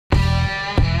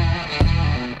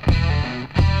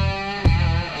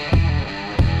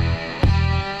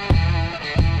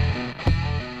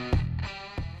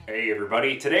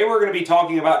everybody. Today we're going to be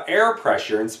talking about air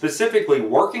pressure, and specifically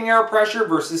working air pressure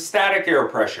versus static air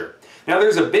pressure. Now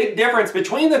there's a big difference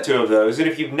between the two of those, and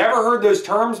if you've never heard those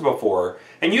terms before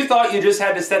and you thought you just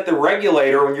had to set the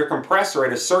regulator on your compressor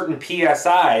at a certain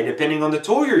PSI depending on the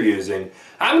tool you're using,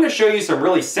 I'm going to show you some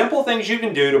really simple things you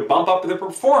can do to bump up the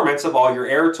performance of all your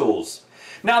air tools.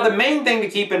 Now the main thing to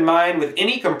keep in mind with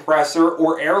any compressor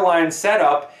or airline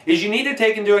setup is you need to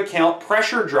take into account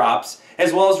pressure drops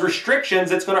as well as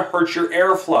restrictions that's going to hurt your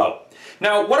airflow.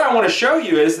 Now what I want to show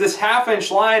you is this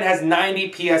half-inch line has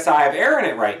 90 psi of air in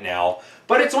it right now,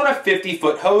 but it's on a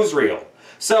 50-foot hose reel.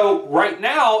 So right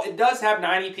now it does have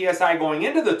 90 psi going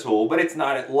into the tool, but it's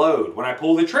not at load. When I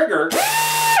pull the trigger,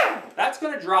 that's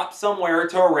going to drop somewhere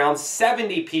to around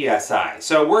 70 psi.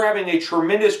 So we're having a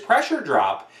tremendous pressure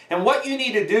drop. And what you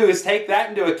need to do is take that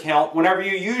into account whenever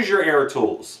you use your air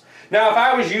tools. Now if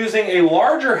I was using a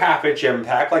larger half-inch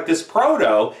impact like this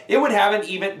Proto, it would have an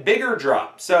even bigger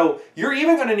drop. So you're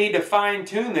even going to need to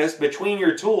fine-tune this between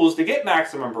your tools to get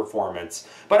maximum performance.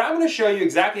 But I'm going to show you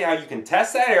exactly how you can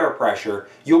test that air pressure.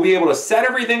 You'll be able to set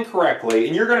everything correctly,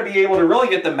 and you're going to be able to really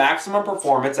get the maximum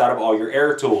performance out of all your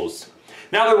air tools.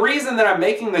 Now the reason that I'm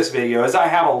making this video is I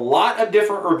have a lot of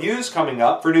different reviews coming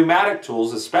up for pneumatic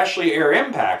tools, especially air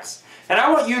impacts, and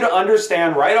I want you to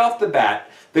understand right off the bat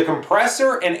the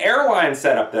compressor and airline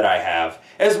setup that I have,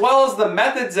 as well as the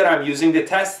methods that I'm using to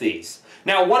test these.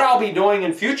 Now what I'll be doing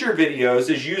in future videos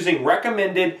is using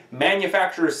recommended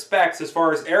manufacturer specs as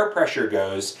far as air pressure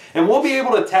goes, and we'll be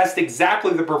able to test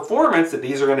exactly the performance that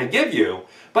these are going to give you.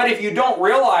 But if you don't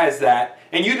realize that,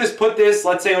 and you just put this,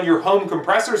 let's say, on your home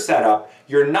compressor setup,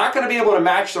 you're not going to be able to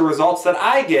match the results that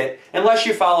I get unless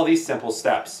you follow these simple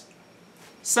steps.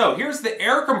 So here's the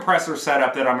air compressor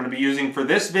setup that I'm going to be using for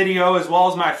this video, as well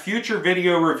as my future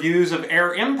video reviews of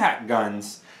air impact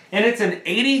guns. And it's an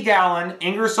 80-gallon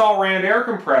Ingersoll Rand air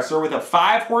compressor with a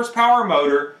 5-horsepower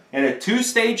motor and a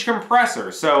 2-stage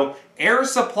compressor. So air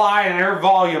supply and air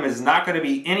volume is not going to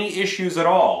be any issues at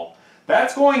all.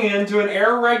 That's going into an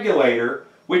air regulator,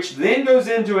 which then goes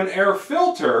into an air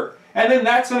filter, and then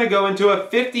that's going to go into a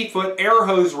 50-foot air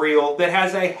hose reel that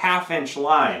has a half-inch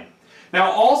line. Now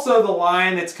also the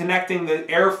line that's connecting the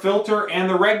air filter and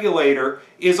the regulator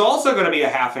is also going to be a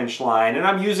half-inch line, and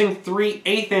I'm using 3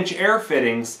 1/8-inch air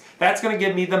fittings. That's going to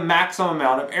give me the maximum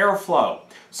amount of airflow.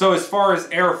 So as far as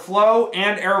airflow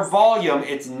and air volume,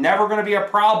 it's never going to be a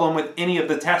problem with any of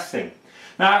the testing.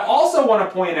 Now I also want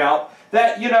to point out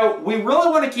that, we really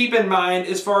want to keep in mind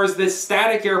as far as this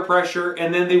static air pressure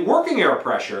and then the working air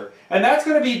pressure, and that's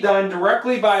going to be done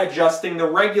directly by adjusting the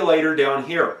regulator down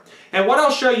here. And what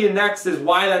I'll show you next is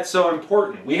why that's so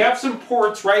important. We have some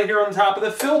ports right here on top of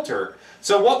the filter.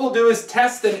 So what we'll do is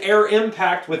test an air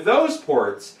impact with those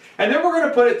ports, and then we're going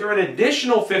to put it through an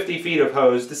additional 50 feet of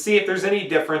hose to see if there's any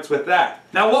difference with that.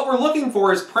 Now what we're looking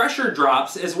for is pressure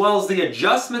drops as well as the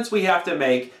adjustments we have to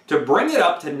make to bring it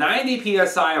up to 90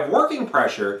 psi of working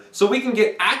pressure so we can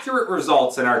get accurate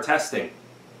results in our testing.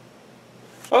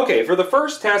 Okay, for the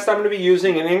first test I'm going to be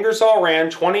using an Ingersoll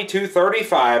Rand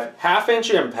 2235 half-inch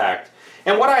impact,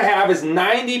 and what I have is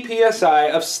 90 psi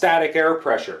of static air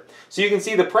pressure. So you can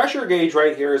see the pressure gauge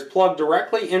right here is plugged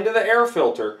directly into the air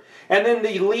filter, and then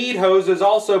the lead hose is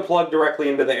also plugged directly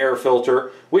into the air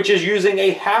filter, which is using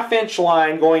a half-inch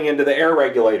line going into the air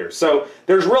regulator. So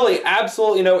there's really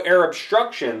absolutely no air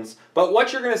obstructions, but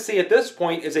what you're going to see at this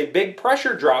point is a big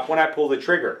pressure drop when I pull the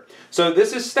trigger. So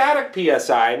this is static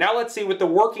PSI. Now let's see what the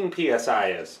working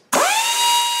PSI is.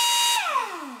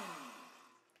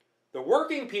 The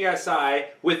working PSI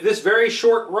with this very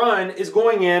short run is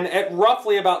going in at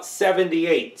roughly about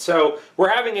 78. So we're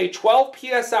having a 12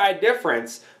 PSI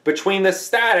difference between the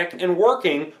static and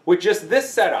working with just this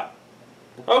setup.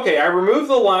 Okay, I removed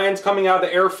the lines coming out of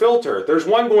the air filter. There's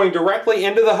one going directly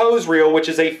into the hose reel, which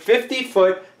is a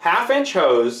 50-foot half-inch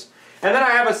hose, and then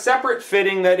I have a separate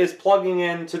fitting that is plugging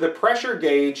into the pressure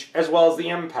gauge as well as the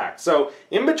impact. So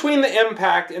in between the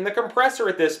impact and the compressor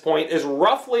at this point is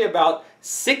roughly about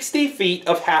 60 feet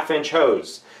of half-inch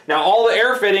hose. Now all the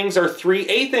air fittings are 3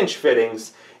 1/8-inch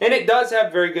fittings, and it does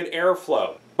have very good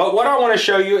airflow. But what I want to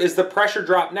show you is the pressure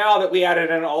drop now that we added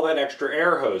in all that extra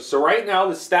air hose. So right now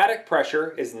the static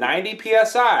pressure is 90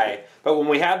 psi, but when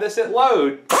we have this at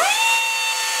load,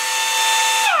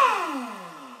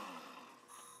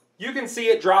 you can see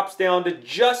it drops down to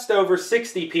just over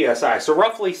 60 psi, so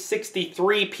roughly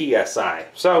 63 psi.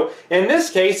 So in this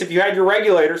case, if you had your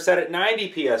regulator set at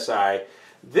 90 psi,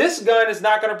 this gun is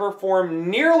not going to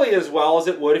perform nearly as well as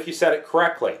it would if you set it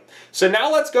correctly. So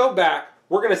now let's go back.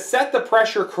 we're going to set the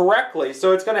pressure correctly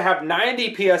so it's going to have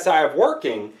 90 psi of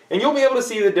working, and you'll be able to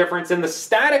see the difference in the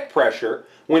static pressure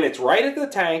when it's right at the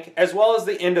tank as well as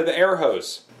the end of the air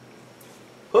hose.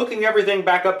 Hooking everything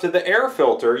back up to the air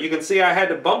filter, you can see I had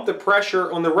to bump the pressure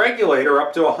on the regulator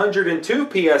up to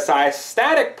 102 psi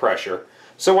static pressure,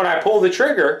 so when I pull the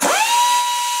trigger,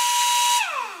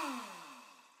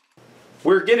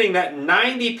 we're getting that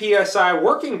 90 psi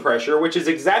working pressure, which is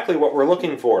exactly what we're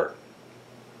looking for.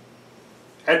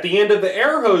 At the end of the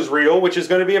air hose reel, which is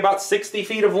going to be about 60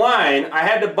 feet of line, I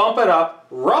had to bump it up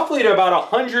roughly to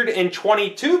about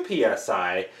 122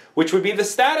 psi, which would be the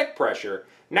static pressure.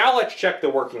 Now let's check the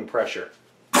working pressure.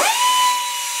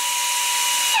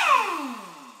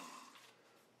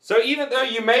 So even though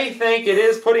you may think it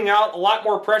is putting out a lot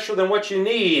more pressure than what you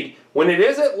need, when it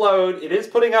is at load, it is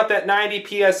putting out that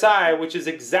 90 psi, which is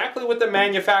exactly what the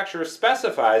manufacturer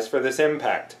specifies for this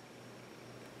impact.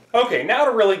 Okay, now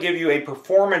to really give you a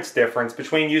performance difference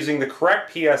between using the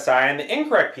correct PSI and the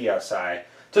incorrect PSI.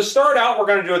 To start out, we're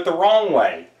going to do it the wrong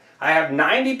way. I have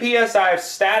 90 psi of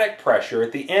static pressure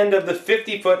at the end of the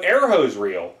 50-foot air hose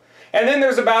reel, and then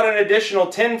there's about an additional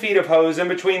 10 feet of hose in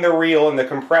between the reel and the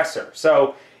compressor.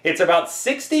 So it's about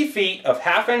 60 feet of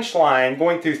half-inch line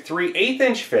going through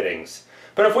 3/8-inch fittings.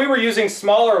 But if we were using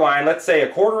smaller line, let's say a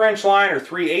 1/4-inch line or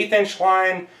 3/8-inch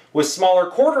line with smaller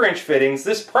 1/4-inch fittings,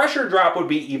 this pressure drop would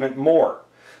be even more.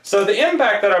 So the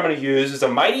impact that I'm going to use is a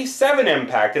Mighty 7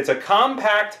 impact. It's a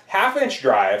compact half-inch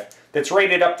drive that's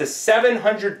rated up to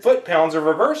 700 foot-pounds of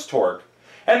reverse torque,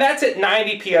 and that's at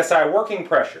 90 psi working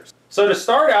pressures. So to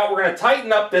start out, we're going to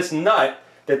tighten up this nut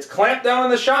that's clamped down on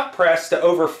the shop press to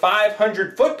over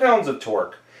 500 foot-pounds of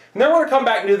torque. And then we're going to come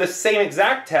back and do the same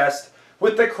exact test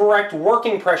with the correct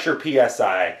working pressure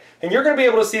PSI. And you're going to be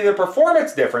able to see the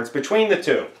performance difference between the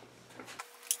two.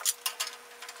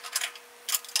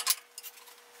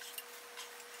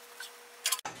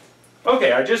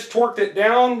 Okay, I just torqued it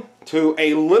down to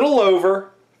a little over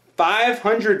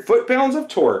 500 foot-pounds of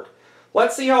torque.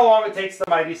 Let's see how long it takes the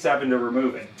Mighty 7 to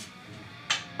remove it.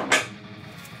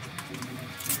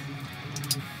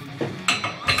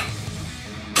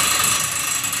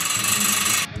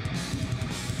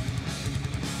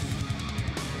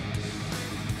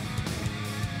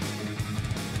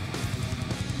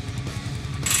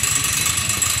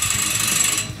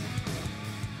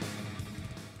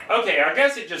 Okay, I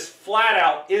guess it just flat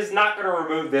out is not going to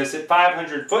remove this at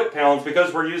 500 foot-pounds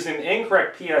because we're using the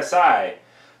incorrect PSI.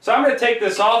 So I'm going to take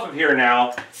this off of here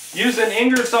now, use an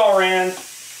Ingersoll Rand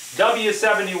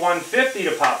W7150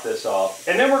 to pop this off,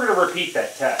 and then we're going to repeat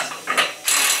that test.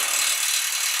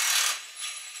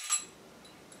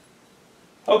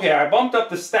 Okay, I bumped up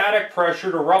the static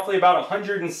pressure to roughly about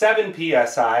 107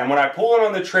 psi, and when I pull it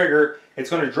on the trigger, it's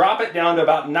going to drop it down to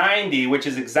about 90, which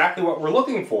is exactly what we're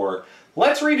looking for.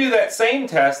 Let's redo that same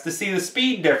test to see the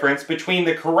speed difference between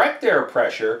the correct air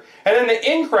pressure and then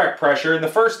the incorrect pressure in the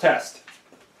first test.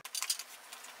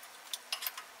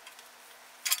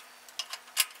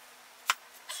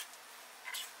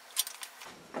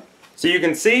 So you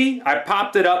can see I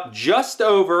popped it up just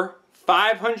over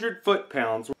 500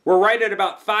 foot-pounds. We're right at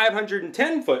about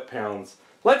 510 foot-pounds.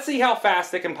 Let's see how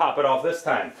fast it can pop it off this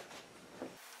time.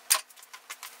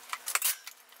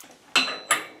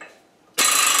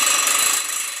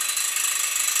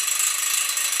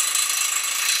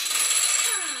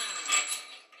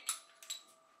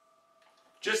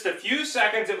 Just a few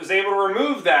seconds it was able to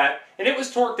remove that, and it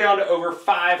was torqued down to over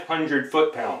 500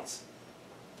 foot-pounds.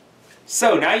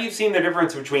 So now you've seen the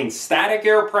difference between static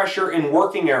air pressure and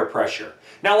working air pressure.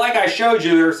 Now like I showed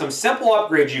you, there are some simple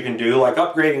upgrades you can do, like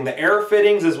upgrading the air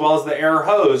fittings as well as the air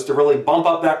hose to really bump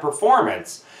up that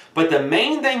performance. But the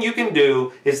main thing you can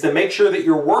do is to make sure that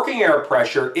your working air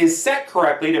pressure is set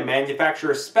correctly to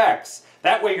manufacturer specs.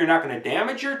 That way you're not going to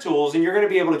damage your tools and you're going to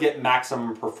be able to get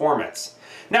maximum performance.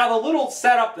 Now the little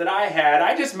setup that I had,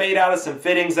 I just made out of some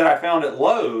fittings that I found at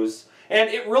Lowe's, and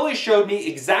it really showed me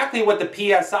exactly what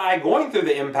the PSI going through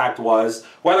the impact was,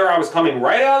 whether I was coming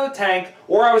right out of the tank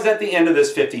or I was at the end of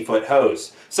this 50-foot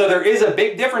hose. So there is a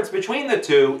big difference between the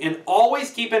two, and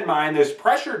always keep in mind those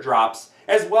pressure drops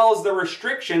as well as the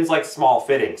restrictions like small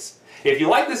fittings. If you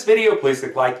like this video, please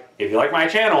click like. If you like my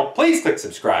channel, please click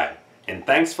subscribe. And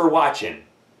thanks for watching.